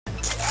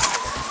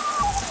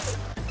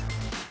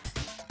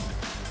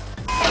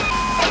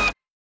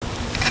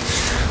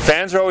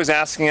Fans are always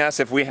asking us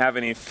if we have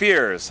any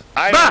fears.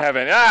 I don't have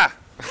any.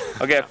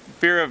 Okay,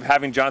 fear of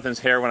having Jonathan's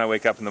hair when I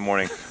wake up in the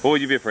morning. What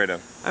would you be afraid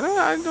of? I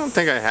don't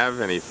think I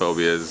have any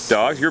phobias.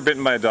 Dogs? You were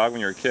bitten by a dog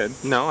when you were a kid.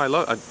 No, I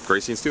love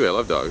Gracie's too. I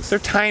love dogs. They're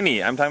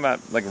tiny. I'm talking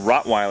about like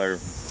Rottweiler.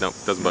 No,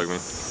 doesn't bug me.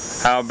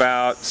 How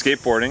about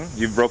skateboarding?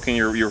 You've broken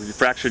you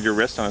fractured your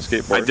wrist on a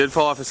skateboard. I did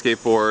fall off a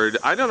skateboard.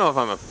 I don't know if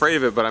I'm afraid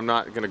of it, but I'm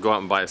not going to go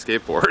out and buy a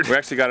skateboard. We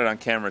actually got it on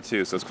camera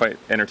too, so it's quite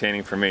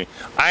entertaining for me.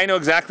 I know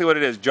exactly what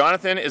it is.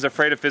 Jonathan is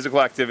afraid of physical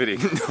activity.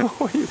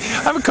 No,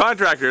 I'm a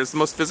contractor. It's the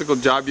most physical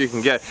job you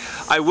can get.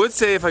 I would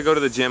say if I go to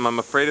the gym, I'm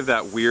afraid of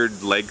that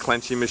weird leg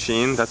clenching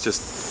machine. That's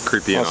just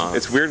creepy and off.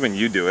 It's weird when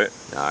you do it.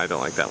 No, I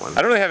don't like that one.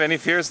 I don't really have any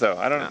fears though.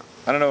 I don't know.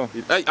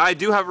 I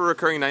do have a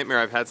recurring nightmare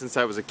I've had since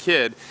I was a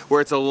kid,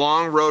 where it's a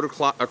long road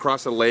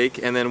across a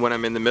lake, and then when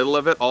I'm in the middle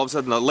of it, all of a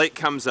sudden the lake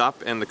comes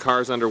up and the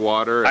car's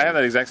underwater. I have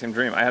that exact same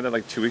dream. I had that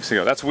like 2 weeks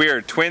ago. That's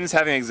weird. Twins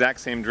having the exact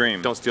same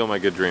dream. Don't steal my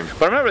good dream.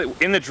 But I'm not really,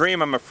 in the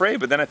dream I'm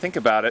afraid, but then I think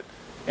about it,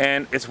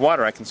 and it's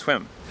water. I can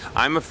swim.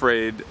 I'm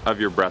afraid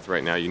of your breath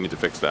right now. You need to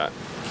fix that.